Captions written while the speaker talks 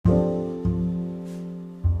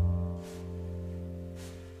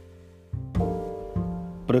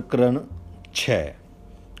प्रकरण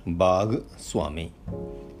 6 बाघ स्वामी।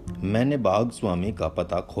 मैंने बाघ स्वामी का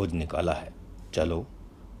पता खोज निकाला है। चलो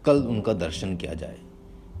कल उनका दर्शन किया जाए।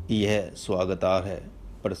 यह स्वागतार्ह है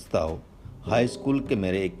प्रस्ताव हाई स्कूल के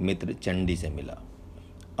मेरे एक मित्र चंडी से मिला।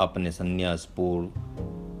 अपने संन्यास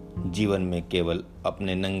पूर्व जीवन में केवल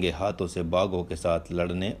अपने नंगे हाथों से बाघों के साथ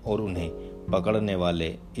लड़ने और उन्हें पकड़ने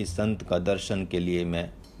वाले इस संत का दर्शन के लिए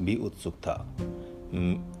मैं भी उत्सुक था।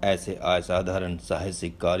 ऐसे असाधारण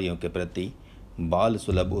साहसिक कार्यों के प्रति बाल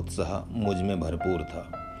सुलभ उत्साह मुझ में भरपूर था।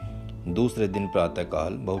 दूसरे दिन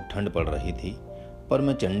प्रातःकाल बहुत ठंड पड़ रही थी, पर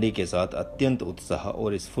मैं चंडी के साथ अत्यंत उत्साह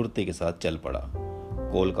और स्फूर्ति के साथ चल पड़ा।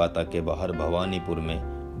 कोलकाता के बाहर भवानीपुर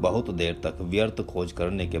में बहुत देर तक व्यर्थ खोज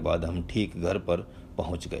करने के बाद हम ठीक घर पर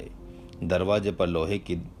पहुंच गए। दरवाजे पर लोहे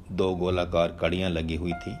की 2 गोलाकार कड़ियां लगी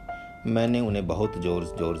हुई थी। मैंने उन्हें बहुत जोर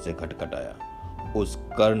जोर से खटखटाया। उस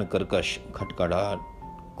कर्ण कर्कश खटखटाहट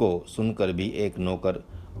को सुनकर भी एक नौकर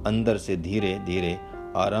अंदर से धीरे धीरे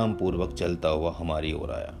आराम पूर्वक चलता हुआ हमारी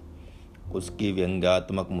ओर आया। उसकी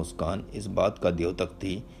व्यंग्यात्मक मुस्कान इस बात का द्योतक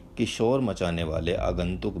थी कि शोर मचाने वाले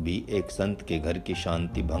आगंतुक भी एक संत के घर की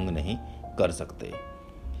शांति भंग नहीं कर सकते।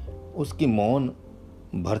 उसकी मौन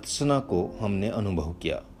भर्त्सना को हमने अनुभव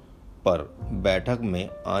किया, पर बैठक में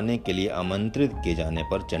आने के लिए आमंत्रित किए जाने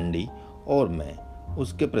पर चंडी और मैं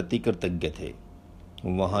उसके प्रति कृतज्ञ थे।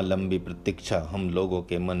 वहां लंबी प्रतीक्षा हम लोगों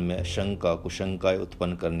के मन में शंका कुशंकाएं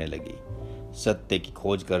उत्पन्न करने लगी। सत्य की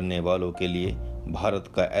खोज करने वालों के लिए भारत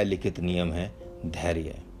का अलिखित नियम है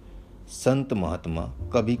धैर्य। संत महात्मा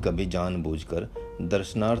कभी कभी जानबूझकर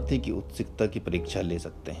दर्शनार्थी की उत्सुकता की परीक्षा ले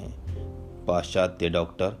सकते हैं। पाश्चात्य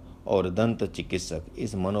डॉक्टर और दंत चिकित्सक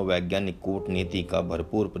इस मनोवैज्ञानिक कूटनीति का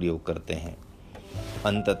भरपूर प्रयोग करते हैं।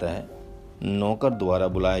 अंततः नौकर द्वारा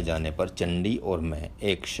बुलाए जाने पर चंडी और मैं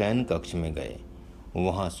एक शयन कक्ष में गए।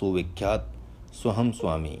 वहां सुविख्यात स्वहम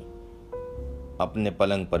स्वामी अपने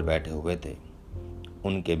पलंग पर बैठे हुए थे।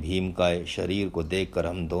 उनके भीमकाय शरीर को देखकर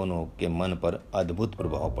हम दोनों के मन पर अद्भुत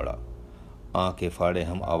प्रभाव पड़ा। आंखें फाड़े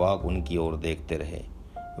हम अवाक उनकी ओर देखते रहे।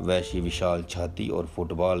 वैसी विशाल छाती और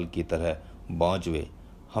फुटबॉल की तरह बाजुएं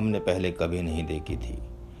हमने पहले कभी नहीं देखी थी।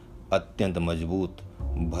 अत्यंत मजबूत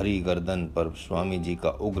भरी गर्दन पर स्वामी जी का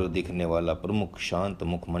उग्र दिखने वाला प्रमुख शांत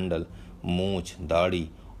मुखमंडल मूंछ, दाढ़ी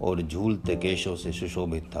और झूलते केशों से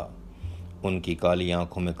सुशोभित था। उनकी काली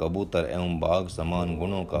आंखों में कबूतर एवं बाघ समान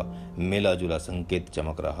गुणों का मिला जुला संकेत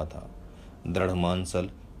चमक रहा था। दृढ़ मांसल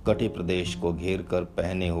कटी प्रदेश को घेर कर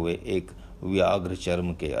पहने हुए एक व्याघ्र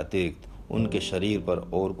चर्म के अतिरिक्त उनके शरीर पर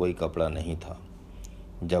और कोई कपड़ा नहीं था।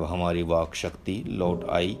 जब हमारी वाक शक्ति लौट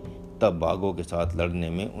आई, तब बाघों के साथ लड़ने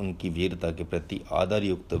में उनकी वीरता के प्रति आदर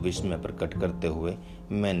युक्त विस्मय प्रकट करते हुए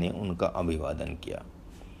मैंने उनका अभिवादन किया।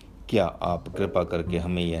 क्या आप कृपा करके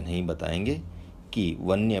हमें यह नहीं बताएंगे कि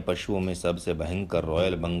वन्य पशुओं में सबसे भयंकर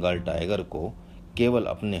रॉयल बंगाल टाइगर को केवल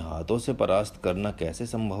अपने हाथों से परास्त करना कैसे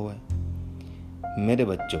संभव है? मेरे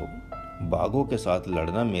बच्चों, बाघों के साथ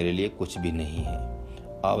लड़ना मेरे लिए कुछ भी नहीं है।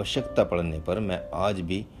 आवश्यकता पड़ने पर मैं आज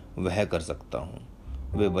भी वह कर सकता हूँ।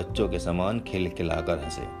 वे बच्चों के समान खिलखिलाकर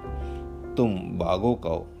हंसे। तुम बाघों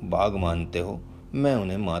को बाघ मानते हो, मैं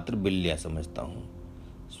उन्हें मात्र बिल्लियां समझता हूँ।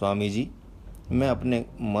 स्वामी जी, मैं अपने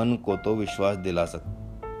मन को तो विश्वास दिला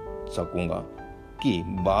सकूंगा कि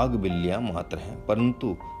बाघ बिल्लियां मात्र हैं,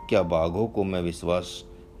 परंतु क्या बाघों को मैं विश्वास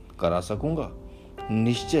करा सकूंगा?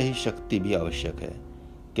 निश्चय ही शक्ति भी आवश्यक है।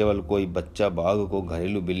 केवल कोई बच्चा बाघ को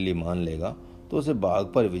घरेलू बिल्ली मान लेगा तो उसे बाघ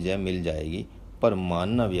पर विजय मिल जाएगी, पर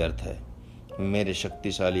मानना व्यर्थ है। मेरे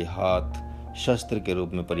शक्तिशाली हाथ शस्त्र के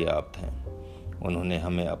रूप में पर्याप्त हैं। उन्होंने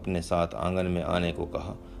हमें अपने साथ आंगन में आने को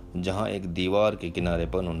कहा, जहां एक दीवार के किनारे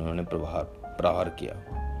पर उन्होंने प्रहार किया।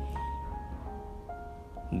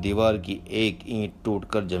 दीवार की एक ईंट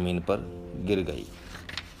टूटकर जमीन पर गिर गई।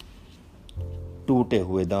 टूटे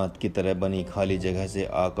हुए दांत की तरह बनी खाली जगह से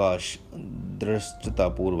आकाश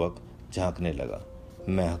दृष्टतापूर्वक झांकने लगा।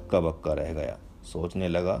 मैं हक्का बक्का रह गया। सोचने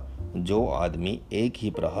लगा, जो आदमी एक ही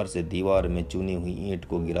प्रहार से दीवार में चुनी हुई ईंट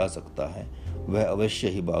को गिरा सकता है, वह अवश्य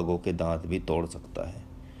ही बाघों के दांत भी तोड़ सकता है।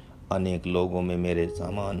 अनेक लोगों में मेरे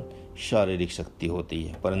समान शारीरिक शक्ति होती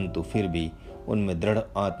है, परंतु फिर भी उनमें दृढ़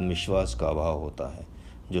आत्मविश्वास का अभाव होता है।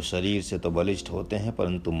 जो शरीर से तो बलिष्ठ होते हैं,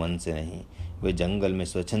 परंतु मन से नहीं। वे जंगल में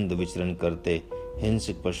स्वच्छंद विचरण करते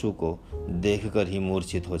हिंसक पशु को देखकर ही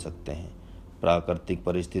मूर्छित हो सकते हैं। प्राकृतिक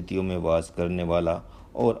परिस्थितियों में वास करने वाला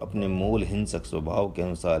और अपने मूल हिंसक स्वभाव के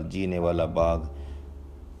अनुसार जीने वाला बाघ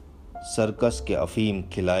सर्कस के अफीम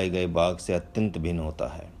खिलाए गए बाघ से अत्यंत भिन्न होता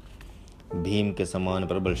है। भीम के समान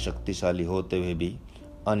प्रबल शक्तिशाली होते हुए भी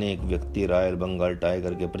अनेक व्यक्ति रॉयल बंगाल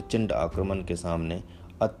टाइगर के प्रचंड आक्रमण के सामने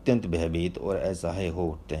अत्यंत भयभीत और असहाय हो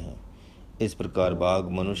उठते हैं। इस प्रकार बाघ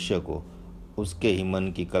मनुष्य को उसके ही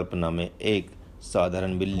मन की कल्पना में एक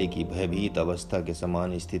साधारण बिल्ली की भयभीत अवस्था के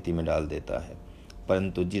समान स्थिति में डाल देता है।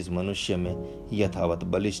 परंतु जिस मनुष्य में यथावत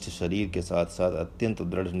बलिष्ठ शरीर के साथ साथ अत्यंत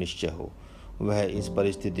दृढ़ निश्चय हो, वह इस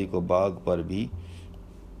परिस्थिति को बाघ पर भी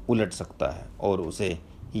उलट सकता है और उसे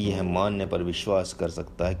यह मानने पर विश्वास कर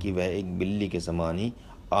सकता है कि वह एक बिल्ली के समान ही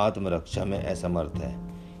आत्मरक्षा में असमर्थ है।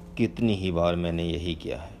 कितनी ही बार मैंने यही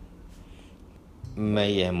किया है। मैं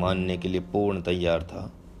यह मानने के लिए पूर्ण तैयार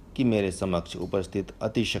था कि मेरे समक्ष उपस्थित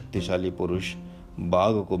अति शक्तिशाली पुरुष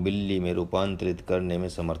बाघ को बिल्ली में रूपांतरित करने में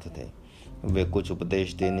समर्थ थे। वे कुछ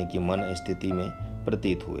उपदेश देने की मन स्थिति में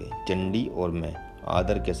प्रतीत हुए। चंडी और मैं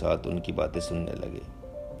आदर के साथ उनकी बातें सुनने लगे।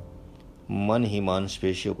 मन ही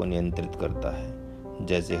मांसपेशियों को नियंत्रित करता है।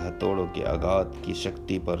 जैसे हथौड़ों के आघात की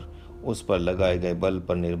शक्ति पर उस पर लगाए गए बल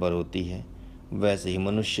पर निर्भर होती है, वैसे ही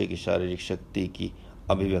मनुष्य की शारीरिक शक्ति की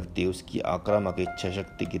अभिव्यक्ति उसकी आक्रामक इच्छा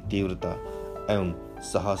शक्ति की तीव्रता एवं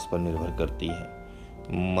साहस पर निर्भर करती है।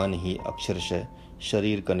 मन ही अक्षरशः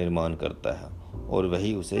शरीर का निर्माण करता है और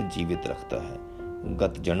वही उसे जीवित रखता है।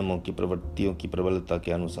 गत जन्मों की प्रवृत्तियों की प्रबलता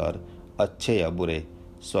के अनुसार अच्छे या बुरे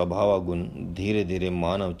स्वभाव गुण धीरे धीरे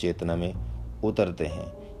मानव चेतना में उतरते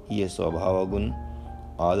हैं। ये स्वभाव गुण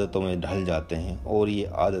आदतों में ढल जाते हैं और ये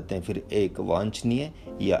आदतें फिर एक वांछनीय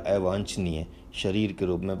या अवांछनीय शरीर के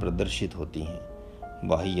रूप में प्रदर्शित होती हैं।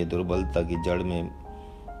 बाह्य दुर्बलता की जड़ में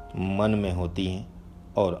मन में होती हैं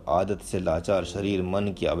और आदत से लाचार शरीर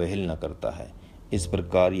मन की अवहेलना करता है। इस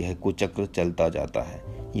प्रकार यह कुचक्र चलता जाता है।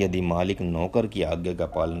 यदि मालिक नौकर की आज्ञा का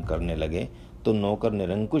पालन करने लगे तो नौकर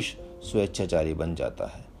निरंकुश स्वेच्छाचारी बन जाता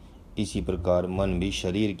है। इसी प्रकार मन भी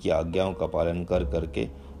शरीर की आज्ञाओं का पालन कर करके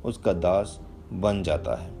उसका दास बन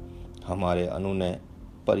जाता है। हमारे अनुनय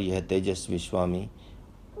पर यह तेजस्वी स्वामी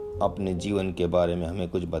अपने जीवन के बारे में हमें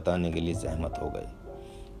कुछ बताने के लिए सहमत हो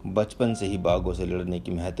गए। बचपन से ही बाघों से लड़ने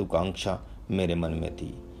की महत्वाकांक्षा मेरे मन में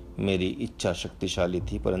थी। मेरी इच्छा शक्तिशाली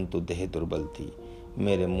थी परंतु देह दुर्बल थी।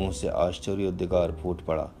 मेरे मुंह से आश्चर्योद्गार फूट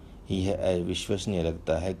पड़ा। यह अविश्वसनीय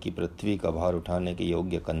लगता है कि पृथ्वी का भार उठाने के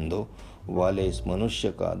योग्य कंधों वाले इस मनुष्य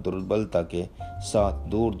का दुर्बलता के साथ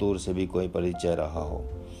दूर दूर से भी कोई परिचय रहा हो।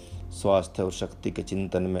 स्वास्थ्य और शक्ति के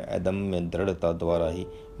चिंतन में अदम्य दृढ़ता द्वारा ही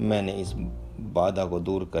मैंने इस बाधा को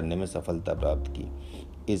दूर करने में सफलता प्राप्त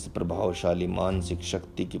की। इस प्रभावशाली मानसिक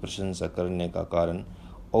शक्ति की प्रशंसा करने का कारण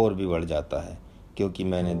और भी बढ़ जाता है, क्योंकि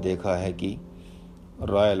मैंने देखा है कि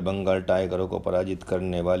रॉयल बंगाल टाइगरों को पराजित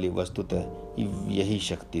करने वाली वस्तुतः यही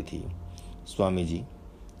शक्ति थी। स्वामी जी,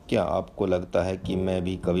 क्या आपको लगता है कि मैं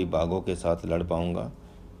भी कभी बाघों के साथ लड़ पाऊंगा?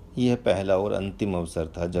 यह पहला और अंतिम अवसर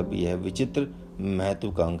था जब यह विचित्र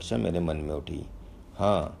महत्वाकांक्षा मेरे मन में उठी।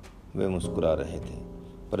 हाँ, वे मुस्कुरा रहे थे।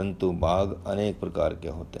 परंतु बाघ अनेक प्रकार के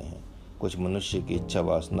होते हैं। कुछ मनुष्य की इच्छा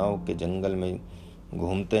वासनाओं के जंगल में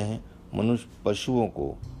घूमते हैं। मनुष्य पशुओं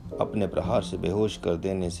को अपने प्रहार से बेहोश कर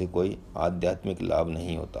देने से कोई आध्यात्मिक लाभ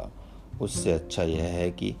नहीं होता। उससे अच्छा यह है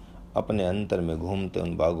कि अपने अंतर में घूमते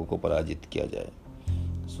उन बाघों को पराजित किया जाए।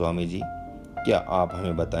 स्वामी जी, क्या आप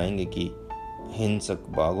हमें बताएंगे कि हिंसक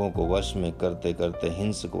बाघों को वश में करते करते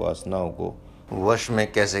हिंसक वासनाओं को वश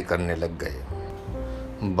में कैसे करने लग गए?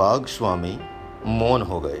 बाघ स्वामी मौन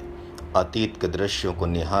हो गए। अतीत के दृश्यों को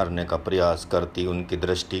निहारने का प्रयास करती उनकी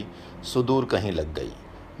दृष्टि सुदूर कहीं लग गई।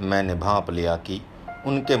 मैंने भांप लिया कि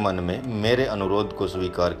उनके मन में मेरे अनुरोध को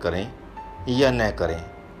स्वीकार करें या न करें,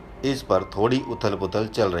 इस पर थोड़ी उथल पुथल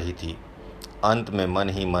चल रही थी। अंत में मन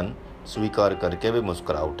ही मन स्वीकार करके वे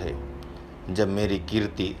मुस्कुरा उठे। जब मेरी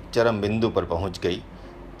कीर्ति चरम बिंदु पर पहुंच गई,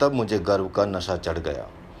 तब मुझे गर्व का नशा चढ़ गया।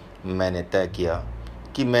 मैंने तय किया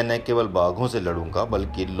कि मैं न केवल बाघों से लड़ूंगा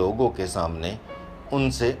बल्कि लोगों के सामने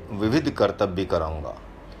उनसे विविध कर्तव्य कराऊंगा।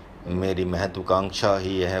 मेरी महत्वाकांक्षा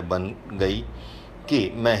ही यह बन गई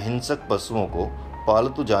कि मैं हिंसक पशुओं को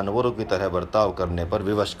पालतू जानवरों की तरह बर्ताव करने पर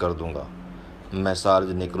विवश कर दूंगा। मैं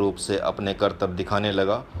सार्वजनिक रूप से अपने कर्तव्य दिखाने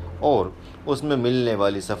लगा और उसमें मिलने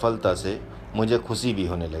वाली सफलता से मुझे खुशी भी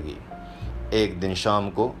होने लगी। एक दिन शाम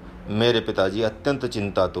को मेरे पिताजी अत्यंत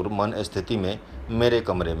चिंतातुर मन स्थिति में मेरे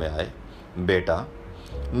कमरे में आए। बेटा,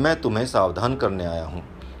 मैं तुम्हें सावधान करने आया हूँ।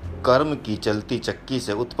 कर्म की चलती चक्की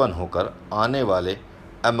से उत्पन्न होकर आने वाले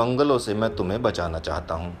अमंगलों से मैं तुम्हें बचाना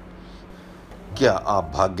चाहता हूँ। क्या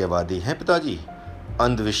आप भाग्यवादी हैं पिताजी?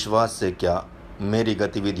 अंधविश्वास से क्या मेरी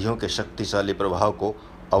गतिविधियों के शक्तिशाली प्रभाव को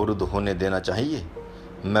अवरुद्ध होने देना चाहिए?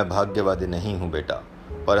 मैं भाग्यवादी नहीं हूँ बेटा,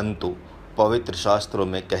 परंतु पवित्र शास्त्रों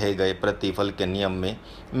में कहे गए प्रतिफल के नियम में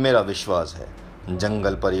मेरा विश्वास है।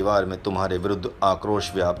 जंगल परिवार में तुम्हारे विरुद्ध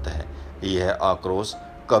आक्रोश व्याप्त है। यह आक्रोश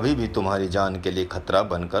कभी भी तुम्हारी जान के लिए खतरा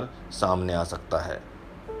बनकर सामने आ सकता है।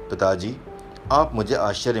 पिताजी, आप मुझे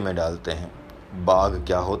आश्चर्य में डालते हैं। बाघ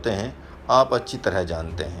क्या होते हैं आप अच्छी तरह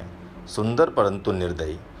जानते हैं। सुंदर परंतु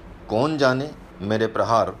निर्दयी। कौन जाने मेरे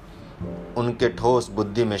प्रहार उनके ठोस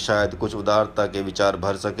बुद्धि में शायद कुछ उदारता के विचार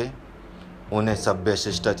भर सके। उन्हें सभ्य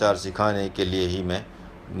शिष्टाचार सिखाने के लिए ही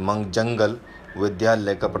मैं जंगल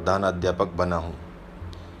विद्यालय का प्रधानाध्यापक बना हूँ।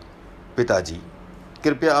 पिताजी,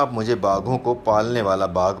 कृपया आप मुझे बाघों को पालने वाला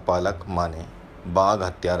बाघ पालक माने, बाघ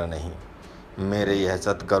हत्यारा नहीं। मेरे यह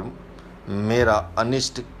सत्कर्म मेरा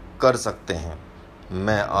अनिष्ट कर सकते हैं।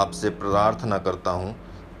 मैं आपसे प्रार्थना करता हूँ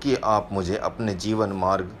कि आप मुझे अपने जीवन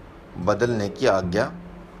मार्ग बदलने की आज्ञा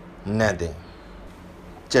न दें।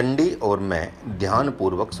 चंडी और मैं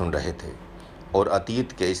ध्यानपूर्वक सुन रहे थे और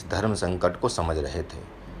अतीत के इस धर्म संकट को समझ रहे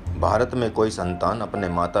थे। भारत में कोई संतान अपने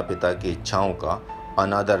माता पिता की इच्छाओं का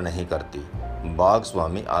अनादर नहीं करती, बाघ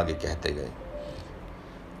स्वामी आगे कहते गए।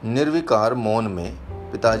 निर्विकार मौन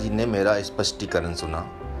में पिताजी ने मेरा स्पष्टीकरण सुना।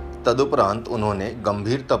 तदुपरांत उन्होंने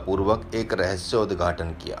गंभीरतापूर्वक एक रहस्योद्घाटन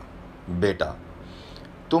किया। बेटा,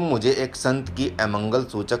 तुम मुझे एक संत की अमंगल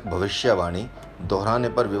सूचक भविष्यवाणी दोहराने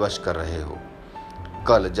पर विवश कर रहे हो।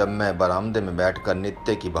 कल जब मैं बरामदे में बैठकर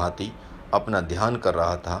नित्य की भांति अपना ध्यान कर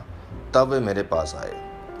रहा था, तब वे मेरे पास आए।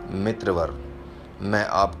 मित्रवर, मैं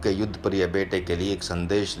आपके युद्ध प्रिय बेटे के लिए एक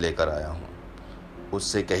संदेश लेकर आया हूँ।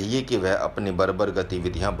 उससे कहिए कि वह अपनी बर्बर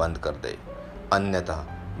गतिविधियाँ बंद कर दे, अन्यथा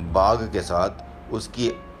बाघ के साथ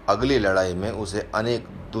उसकी अगली लड़ाई में उसे अनेक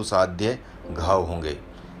दुसाध्य घाव होंगे,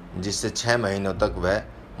 जिससे 6 महीनों तक वह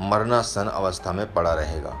मरणासन अवस्था में पड़ा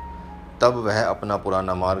रहेगा। तब वह अपना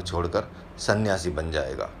पुराना मार्ग छोड़कर सन्यासी बन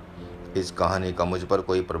जाएगा। इस कहानी का मुझ पर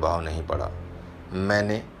कोई प्रभाव नहीं पड़ा।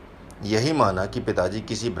 मैंने यही माना कि पिताजी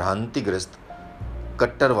किसी भ्रांतिग्रस्त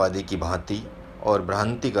कट्टरवादी की भांति और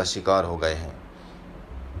भ्रांति का शिकार हो गए हैं।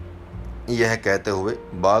 यह कहते हुए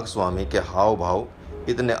बाघ स्वामी के हाव भाव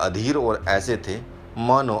इतने अधीर और ऐसे थे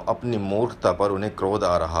मानो अपनी मूर्खता पर उन्हें क्रोध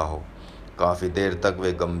आ रहा हो। काफ़ी देर तक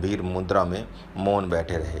वे गंभीर मुद्रा में मौन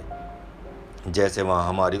बैठे रहे, जैसे वहाँ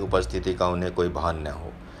हमारी उपस्थिति का उन्हें कोई भान न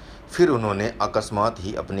हो। फिर उन्होंने अकस्मात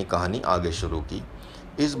ही अपनी कहानी आगे शुरू की।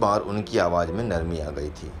 इस बार उनकी आवाज़ में नरमी आ गई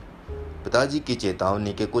थी। पिताजी की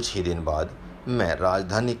चेतावनी के कुछ ही दिन बाद मैं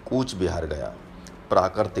राजधानी कूच बिहार गया।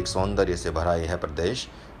 प्राकृतिक सौंदर्य से भरा यह प्रदेश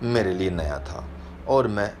मेरे लिए नया था और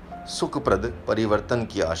मैं सुखप्रद परिवर्तन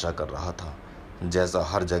की आशा कर रहा था, जैसा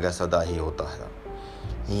हर जगह सदा ही होता है।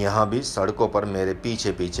 यहाँ भी सड़कों पर मेरे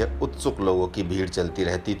पीछे पीछे उत्सुक लोगों की भीड़ चलती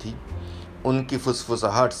रहती थी। उनकी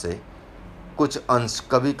फुसफुसाहट से कुछ अंश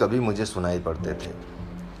कभी कभी मुझे सुनाई पड़ते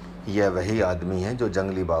थे। यह वही आदमी है जो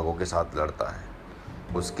जंगली बाघों के साथ लड़ता है।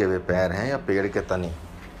 उसके वे पैर हैं या पेड़ के तने?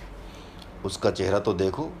 उसका चेहरा तो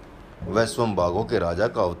देखो, वह स्वयं बाघों के राजा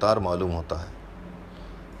का अवतार मालूम होता है।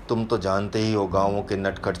 तुम तो जानते ही हो गांवों के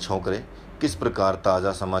नटखट छोकरे किस प्रकार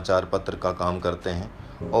ताज़ा समाचार पत्र का काम करते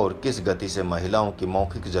हैं और किस गति से महिलाओं की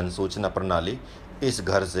मौखिक जनसूचना प्रणाली इस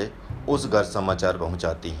घर से उस घर समाचार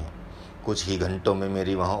पहुंचाती हैं। कुछ ही घंटों में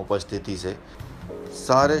मेरी वहां उपस्थिति से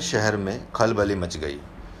सारे शहर में खलबली मच गई।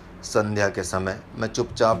 संध्या के समय मैं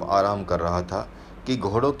चुपचाप आराम कर रहा था कि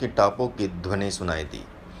घोड़ों की टापों की ध्वनि सुनाई दी।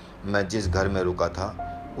 मैं जिस घर में रुका था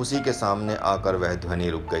उसी के सामने आकर वह ध्वनि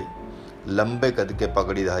रुक गई। लंबे कद के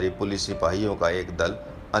पगड़ीधारी पुलिस सिपाहियों का एक दल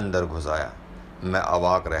अंदर घुस आया। मैं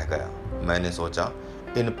अवाक रह गया। मैंने सोचा,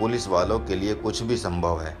 इन पुलिस वालों के लिए कुछ भी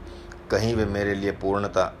संभव है। कहीं वे मेरे लिए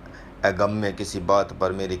पूर्णतः अगम्य किसी बात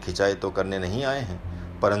पर मेरी खिंचाई तो करने नहीं आए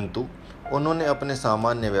हैं। परंतु उन्होंने अपने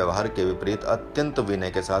सामान्य व्यवहार के विपरीत अत्यंत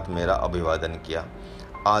विनय के साथ मेरा अभिवादन किया।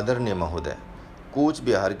 आदरणीय महोदय, कूच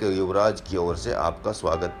बिहार के युवराज की ओर से आपका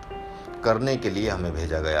स्वागत करने के लिए हमें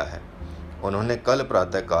भेजा गया है। उन्होंने कल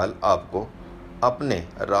प्रातःकाल आपको अपने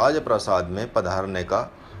राजप्रासाद में पधारने का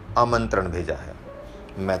आमंत्रण भेजा है।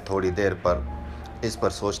 मैं थोड़ी देर पर इस पर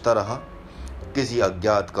सोचता रहा। किसी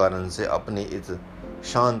अज्ञात कारण से अपनी इस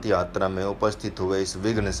शांत यात्रा में उपस्थित हुए इस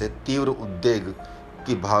विघ्न से तीव्र उद्वेग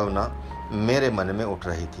की भावना मेरे मन में उठ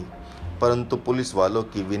रही थी, परंतु पुलिस वालों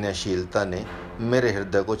की विनयशीलता ने मेरे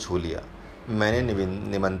हृदय को छू लिया। मैंने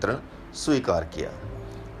निमंत्रण स्वीकार किया।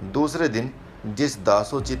 दूसरे दिन जिस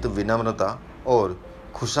दासोचित विनम्रता और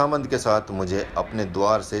खुशामद के साथ मुझे अपने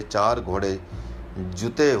द्वार से 4 घोड़े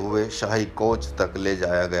जुते हुए शाही कोच तक ले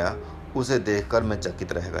जाया गया, उसे देखकर मैं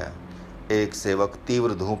चकित रह गया। एक सेवक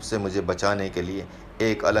तीव्र धूप से मुझे बचाने के लिए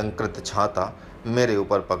एक अलंकृत छाता मेरे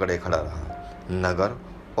ऊपर पकड़े खड़ा रहा। नगर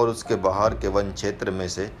और उसके बाहर के वन क्षेत्र में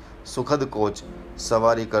से सुखद कोच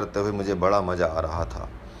सवारी करते हुए मुझे बड़ा मजा आ रहा था।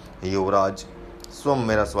 युवराज स्वयं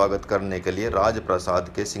मेरा स्वागत करने के लिए राजप्रासाद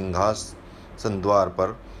के सिंहासन द्वार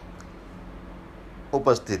पर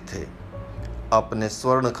उपस्थित थे। अपने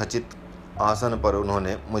स्वर्ण खचित आसन पर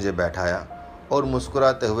उन्होंने मुझे बैठाया और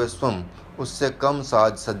मुस्कुराते हुए स्वयं उससे कम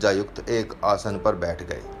साज सज्जायुक्त एक आसन पर बैठ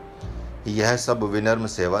गए। यह सब विनम्र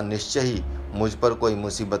सेवा निश्चय ही मुझ पर कोई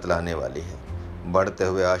मुसीबत लाने वाली है। बढ़ते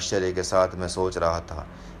हुए आश्चर्य के साथ मैं सोच रहा था,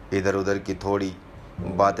 इधर उधर की थोड़ी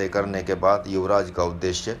बातें करने के बाद युवराज का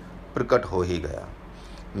उद्देश्य प्रकट हो ही गया।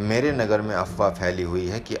 मेरे नगर में अफवाह फैली हुई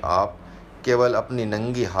है कि आप केवल अपनी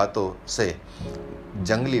नंगी हाथों से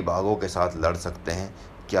जंगली बाघों के साथ लड़ सकते हैं।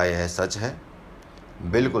 क्या यह सच है?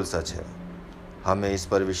 बिल्कुल सच है। हमें इस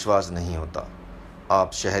पर विश्वास नहीं होता।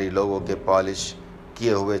 आप शहरी लोगों के पॉलिश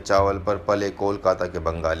किए हुए चावल पर पले कोलकाता के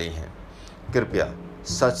बंगाली हैं। कृपया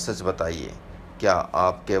सच सच बताइए, क्या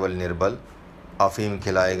आप केवल निर्बल अफीम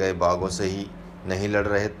खिलाए गए बाघों से ही नहीं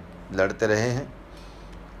लड़ते रहे हैं?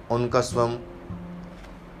 उनका स्वयं